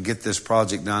song to get this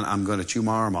project done, I'm going to chew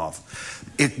my arm off.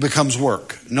 It becomes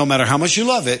work. No matter how much you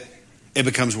love it, it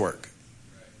becomes work.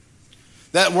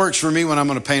 That works for me when I'm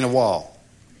going to paint a wall.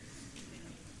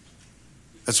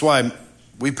 That's why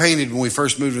we painted when we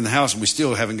first moved in the house, and we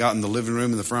still haven't gotten the living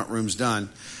room and the front rooms done.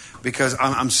 Because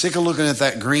I'm sick of looking at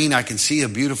that green. I can see a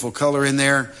beautiful color in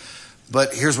there.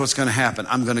 But here's what's going to happen.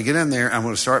 I'm going to get in there. I'm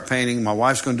going to start painting. My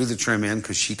wife's going to do the trim in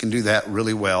because she can do that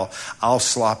really well. I'll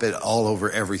slop it all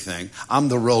over everything. I'm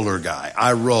the roller guy.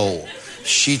 I roll.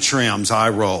 She trims. I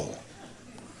roll.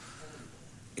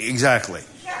 Exactly.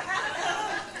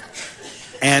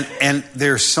 And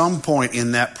there's some point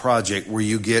in that project where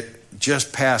you get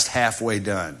just past halfway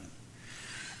done.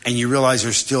 And you realize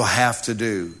there's still half to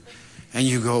do. And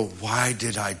you go, why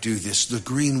did I do this? The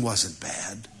green wasn't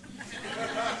bad.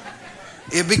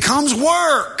 It becomes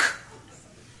work.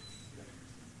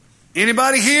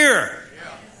 Anybody here?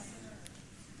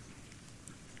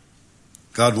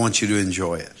 God wants you to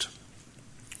enjoy it.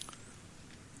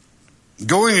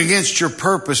 Going against your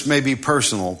purpose may be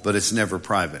personal, but it's never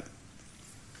private.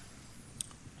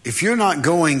 If you're not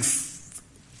going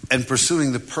and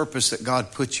pursuing the purpose that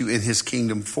God put you in his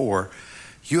kingdom for,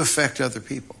 you affect other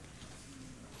people.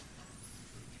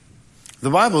 The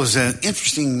Bible is an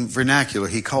interesting vernacular.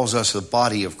 He calls us the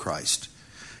body of Christ.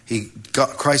 He got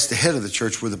Christ the head of the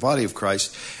church. We're the body of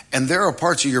Christ. And there are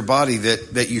parts of your body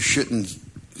that you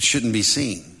shouldn't be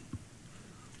seen,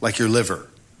 like your liver.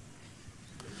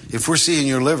 If we're seeing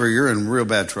your liver, you're in real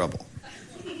bad trouble.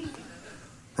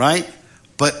 Right?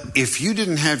 But if you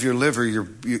didn't have your liver,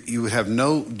 you would have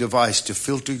no device to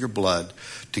filter your blood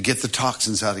to get the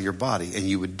toxins out of your body, and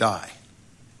you would die.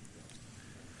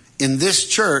 In this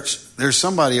church, there's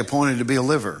somebody appointed to be a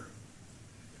liver.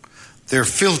 They're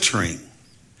filtering.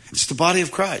 It's the body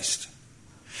of Christ.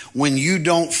 When you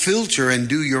don't filter and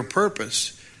do your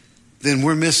purpose, then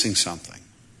we're missing something.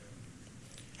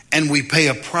 And we pay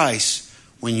a price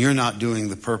when you're not doing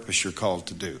the purpose you're called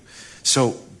to do.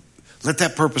 So let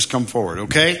that purpose come forward,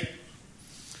 okay?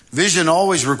 Vision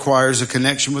always requires a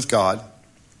connection with God.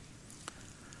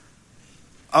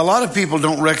 A lot of people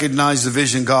don't recognize the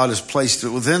vision God has placed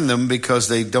within them because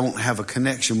they don't have a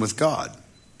connection with God.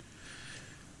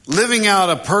 Living out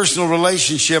a personal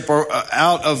relationship or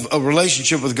out of a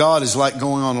relationship with God is like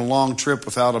going on a long trip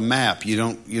without a map. You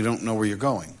don't know where you're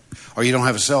going, or you don't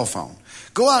have a cell phone.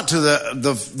 Go out to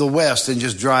the west and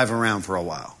just drive around for a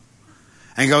while.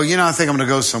 And go, I think I'm going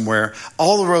to go somewhere.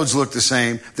 All the roads look the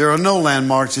same. There are no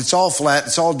landmarks. It's all flat.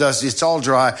 It's all dusty. It's all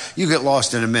dry. You get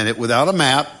lost in a minute without a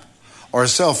map or a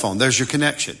cell phone. There's your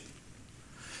connection.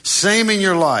 Same in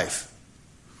your life.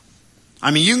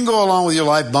 You can go along with your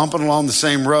life bumping along the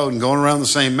same road and going around the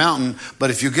same mountain,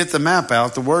 but if you get the map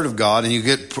out, the Word of God, and you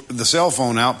get the cell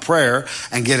phone out, prayer,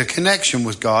 and get a connection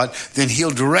with God, then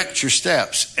He'll direct your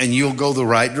steps, and you'll go the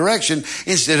right direction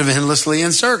instead of endlessly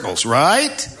in circles,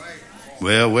 right?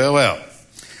 Well.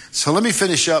 So let me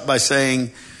finish up by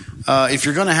saying, if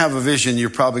you're going to have a vision,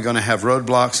 you're probably going to have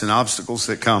roadblocks and obstacles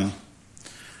that come.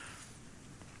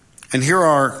 And here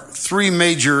are 3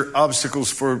 major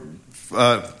obstacles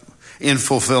in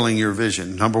fulfilling your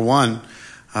vision. Number 1,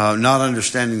 not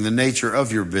understanding the nature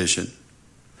of your vision,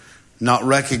 not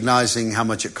recognizing how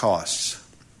much it costs,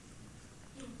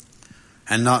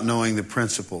 and not knowing the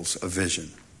principles of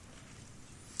vision.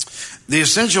 The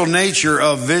essential nature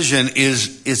of vision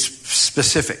is it's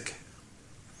specific.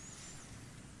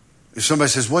 If somebody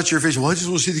says, "What's your vision?" "Well, I just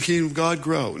want to see the kingdom of God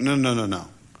grow." No.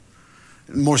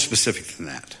 More specific than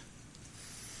that.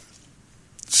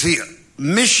 See, a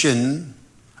mission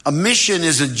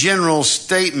is a general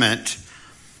statement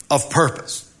of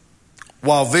purpose,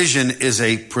 while vision is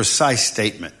a precise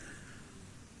statement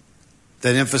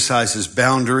that emphasizes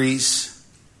boundaries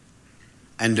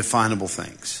and definable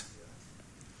things.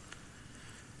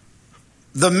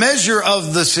 The measure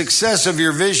of the success of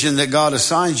your vision that God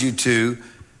assigns you to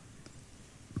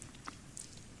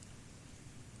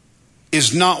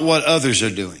is not what others are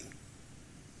doing.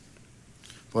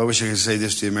 Well, I wish I could say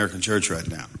this to the American church right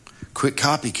now. Quit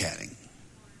copycatting.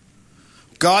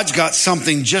 God's got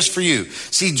something just for you.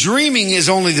 See, dreaming is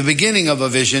only the beginning of a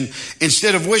vision.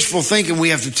 Instead of wishful thinking, we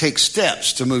have to take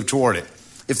steps to move toward it.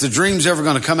 If the dream's ever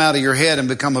going to come out of your head and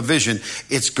become a vision,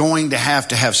 it's going to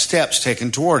have steps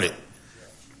taken toward it.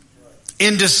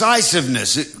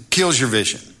 Indecisiveness, it kills your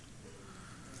vision.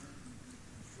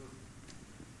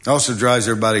 It also drives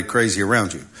everybody crazy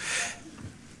around you.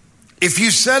 If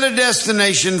you set a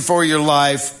destination for your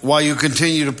life while you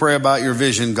continue to pray about your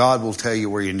vision, God will tell you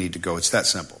where you need to go. It's that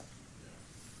simple.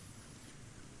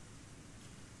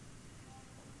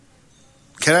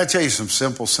 Can I tell you some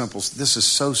simple? This is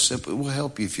so simple. It will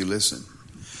help you if you listen.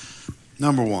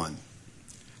 Number 1,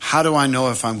 how do I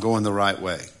know if I'm going the right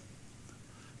way?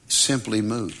 Simply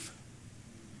move.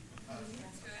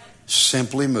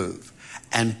 Simply move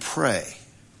and pray.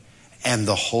 And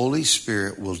the Holy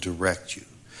Spirit will direct you.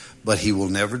 But He will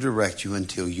never direct you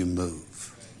until you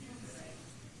move.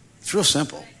 It's real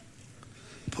simple.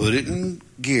 Put it in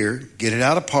gear, get it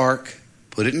out of park,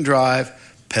 put it in drive,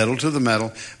 pedal to the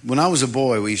metal. When I was a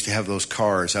boy, we used to have those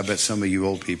cars. I bet some of you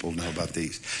old people know about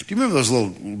these. Do you remember those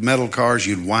little metal cars?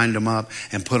 You'd wind them up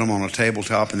and put them on a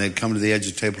tabletop, and they'd come to the edge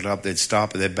of the tabletop, they'd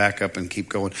stop, and they'd back up and keep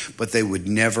going. But they would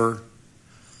never...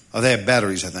 they had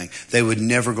batteries, I think. They would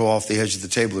never go off the edge of the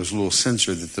table. There's a little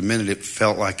sensor that the minute it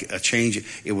felt like a change,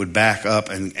 it would back up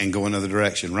and go another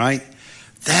direction, right?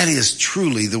 That is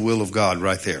truly the will of God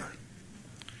right there.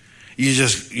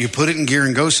 You put it in gear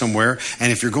and go somewhere,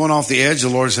 and if you're going off the edge, the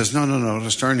Lord says, no,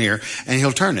 let's turn here, and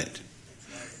He'll turn it.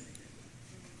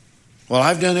 Well,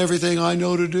 I've done everything I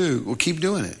know to do. Well, keep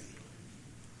doing it.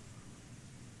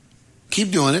 Keep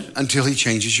doing it until He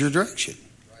changes your direction.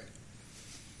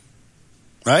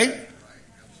 Right?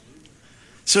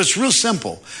 So it's real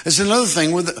simple. It's another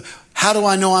thing how do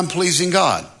I know I'm pleasing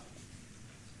God?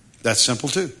 That's simple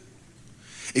too.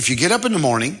 If you get up in the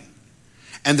morning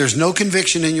and there's no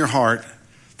conviction in your heart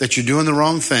that you're doing the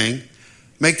wrong thing,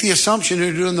 make the assumption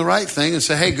you're doing the right thing and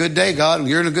say, "Hey, good day, God.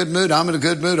 You're in a good mood. I'm in a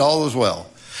good mood. All is well."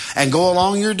 and go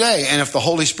along your day. And if the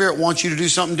Holy Spirit wants you to do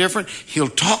something different, He'll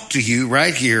talk to you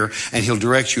right here and He'll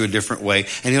direct you a different way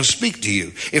and He'll speak to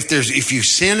you. If you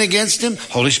sin against Him,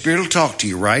 Holy Spirit will talk to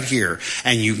you right here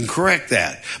and you can correct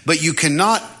that. But you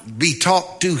cannot be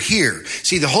talked to here.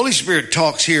 See, the Holy Spirit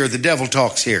talks here, the devil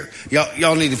talks here.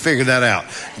 Y'all need to figure that out.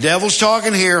 Devil's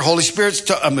talking here, Holy Spirit's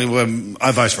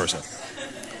vice versa.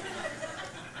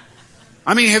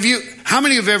 I mean, how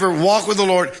many have ever walked with the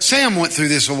Lord? Sam went through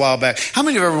this a while back. How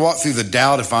many have ever walked through the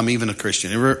doubt if I'm even a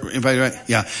Christian? Anybody right?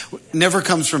 Yeah. Never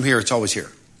comes from here. It's always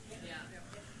here.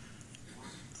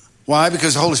 Why?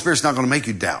 Because the Holy Spirit's not going to make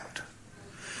you doubt.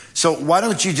 So why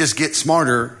don't you just get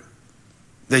smarter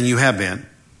than you have been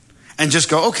and just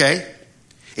go, okay,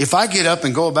 if I get up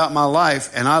and go about my life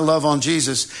and I love on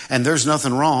Jesus and there's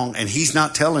nothing wrong and He's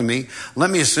not telling me, let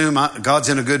me assume God's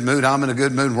in a good mood, I'm in a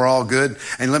good mood, we're all good,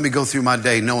 and let me go through my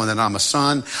day knowing that I'm a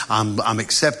son, I'm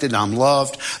accepted, I'm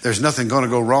loved, there's nothing going to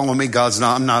go wrong with me,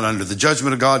 I'm not under the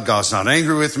judgment of God, God's not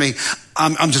angry with me,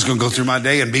 I'm just going to go through my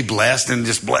day and be blessed and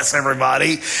just bless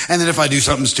everybody. And then if I do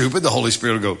something stupid, the Holy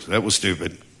Spirit will go, that was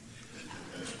stupid.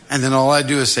 And then all I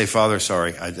do is say, Father,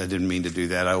 sorry, I didn't mean to do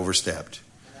that, I overstepped.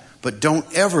 But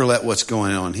don't ever let what's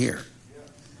going on here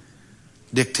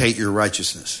dictate your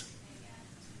righteousness.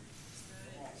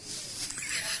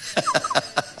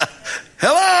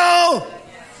 Hello?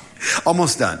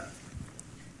 Almost done.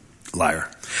 Liar.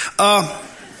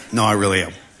 No, I really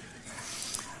am.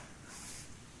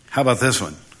 How about this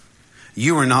one?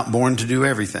 You were not born to do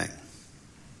everything.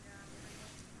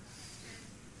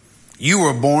 You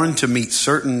were born to meet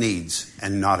certain needs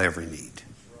and not every need.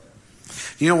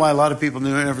 You know why a lot of people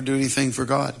never do anything for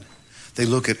God? They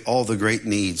look at all the great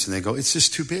needs and they go, it's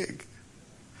just too big.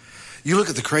 You look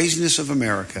at the craziness of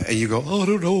America and you go, oh, I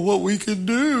don't know what we can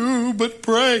do but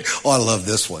pray. Oh, I love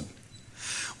this one.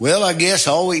 Well, I guess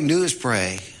all we can do is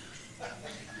pray.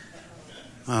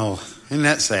 Oh, isn't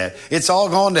that sad? It's all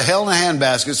gone to hell in a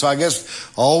handbasket, so I guess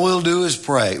all we'll do is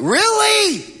pray.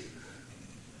 Really?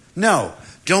 No,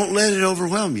 don't let it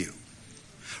overwhelm you.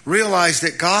 Realize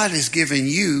that God has given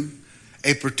you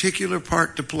a particular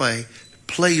part to play.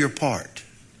 Play your part.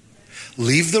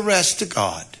 Leave the rest to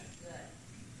God.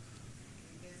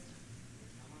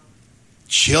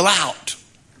 Chill out.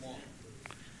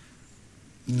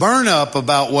 Burn up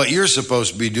about what you're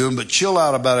supposed to be doing, but chill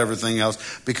out about everything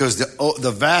else, because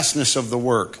the vastness of the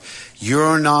work.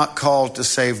 You're not called to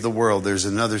save the world. There's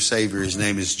another Savior. His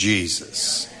name is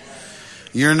Jesus.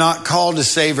 You're not called to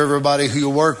save everybody who you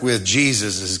work with.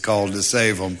 Jesus is called to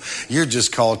save them. You're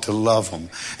just called to love them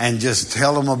and just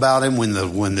tell them about Him when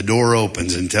the door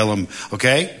opens, and tell them,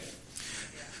 okay?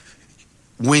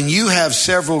 When you have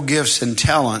several gifts and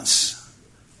talents,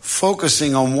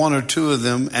 focusing on one or two of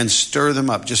them and stir them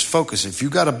up. Just focus. If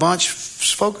you've got a bunch,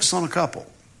 focus on a couple.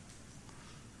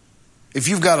 If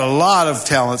you've got a lot of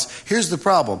talents, here's the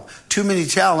problem. Too many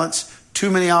talents, too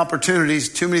many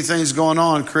opportunities, too many things going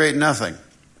on create nothing.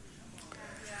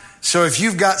 So if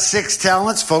you've got 6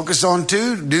 talents, focus on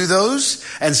 2, do those,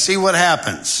 and see what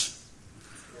happens.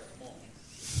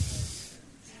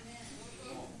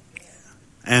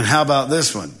 And how about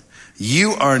this one?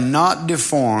 You are not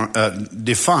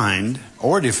defined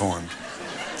or deformed.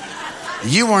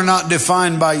 You are not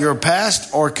defined by your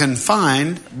past or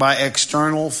confined by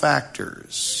external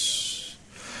factors.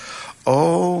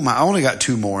 Oh my, I only got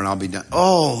 2 more and I'll be done.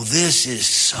 Oh, this is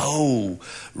so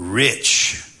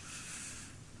rich.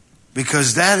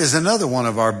 Because that is another one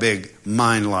of our big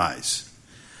mind lies.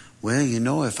 Well, you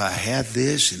know, if I had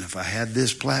this and if I had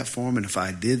this platform and if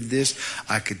I did this,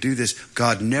 I could do this.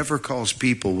 God never calls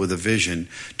people with a vision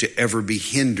to ever be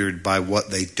hindered by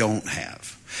what they don't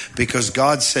have. Because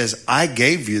God says, I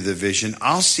gave you the vision.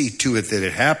 I'll see to it that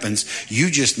it happens.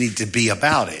 You just need to be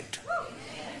about it.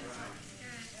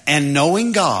 And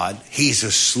knowing God, He's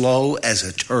as slow as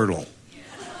a turtle.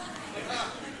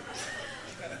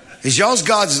 Is y'all's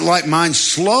God's like mine?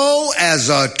 Slow as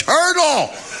a turtle.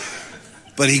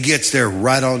 But He gets there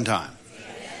right on time.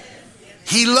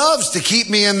 He loves to keep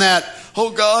me in that, oh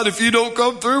God, if you don't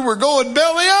come through, we're going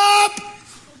belly up.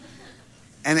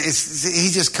 And He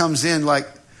just comes in like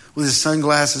with his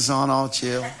sunglasses on, all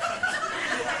chill.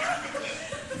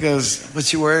 He goes,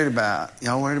 what you worried about?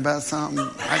 Y'all worried about something?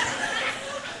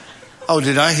 Oh,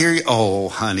 did I hear you? Oh,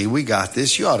 honey, we got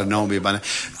this. You ought to know me by now.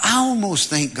 I almost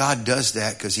think God does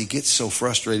that because He gets so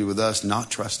frustrated with us not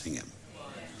trusting Him.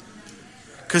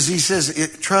 Because He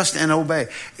says, trust and obey.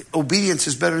 Obedience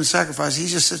is better than sacrifice. He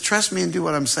just says, trust me and do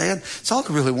what I'm saying. It's all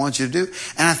I really want you to do.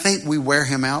 And I think we wear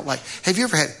Him out. Like, have you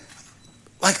ever had,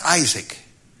 like Isaac?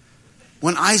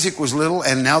 When Isaac was little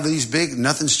and now that he's big,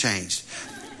 nothing's changed.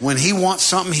 When he wants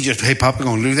something, he just, hey, Papa,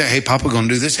 going to do that. Hey, Papa, going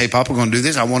to do this. Hey, Papa, going to do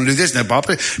this. I want to do this. Now,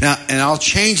 Papa, now, and I'll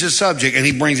change the subject, and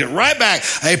he brings it right back.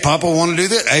 Hey, Papa, want to do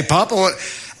this. Hey, Papa, what?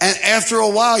 And after a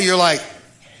while, you're like,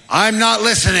 I'm not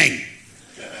listening.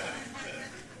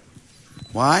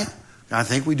 Why? I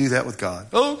think we do that with God.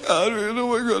 Oh, God, I don't know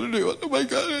what we're going to do. Oh, my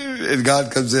God. And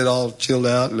God comes in all chilled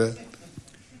out. And,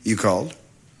 you called?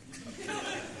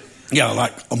 Yeah,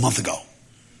 like a month ago.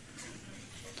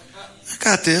 I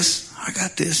got this.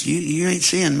 You ain't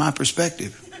seeing my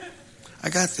perspective. I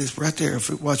got this right there.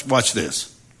 Watch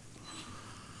this.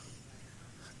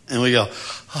 And we go,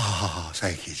 oh,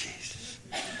 thank you, Jesus.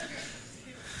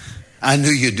 I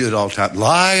knew you'd do it all the time.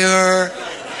 Liar.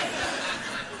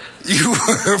 You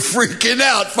were freaking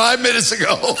out 5 minutes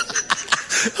ago.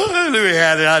 I knew we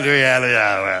had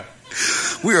it.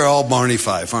 We are all Barney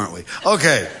Fife, aren't we?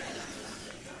 Okay.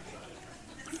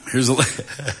 Here's a...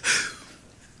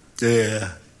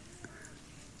 Yeah.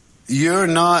 You're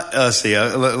not,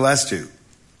 last two.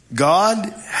 God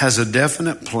has a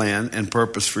definite plan and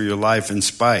purpose for your life in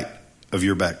spite of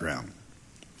your background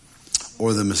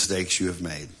or the mistakes you have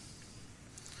made.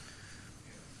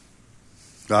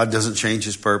 God doesn't change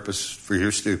his purpose for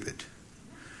your stupid.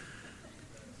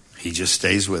 He just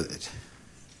stays with it.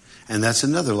 And that's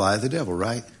another lie of the devil,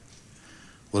 right?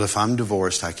 Well, if I'm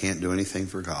divorced, I can't do anything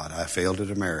for God. I failed at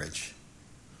a marriage.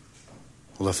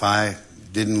 Well, if I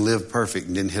didn't live perfect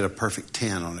and didn't hit a perfect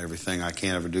 10 on everything, I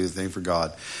can't ever do anything for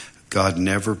God. God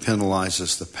never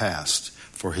penalizes the past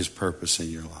for his purpose in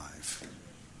your life.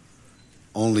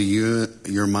 Only you,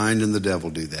 your mind, and the devil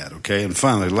do that, okay? And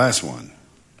finally, last one.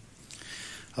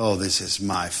 Oh, this is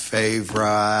my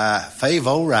favorite.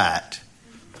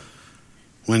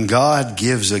 When God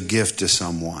gives a gift to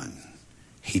someone,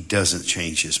 he doesn't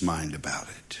change his mind about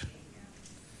it.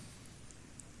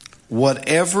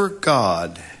 Whatever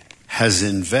God has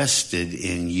invested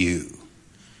in you,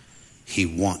 he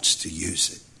wants to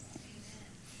use it.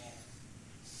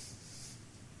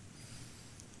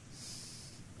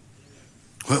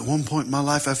 Well, at one point in my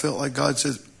life, I felt like God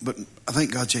says, but I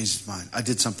think God changed his mind. I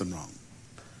did something wrong.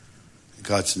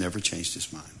 God's never changed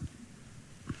his mind.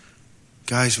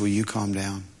 Guys, will you calm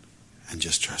down and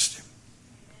just trust him?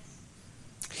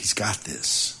 He's got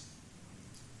this.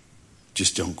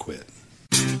 Just don't quit.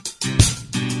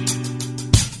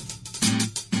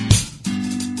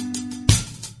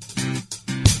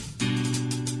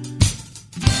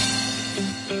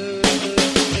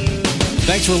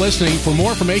 Thanks for listening. For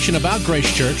more information about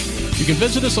Grace Church, you can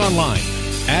visit us online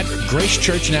at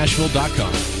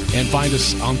gracechurchnashville.com and find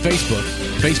us on Facebook,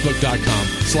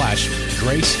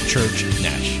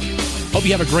 facebook.com/gracechurchnash. Hope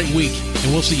you have a great week,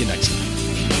 and we'll see you next time.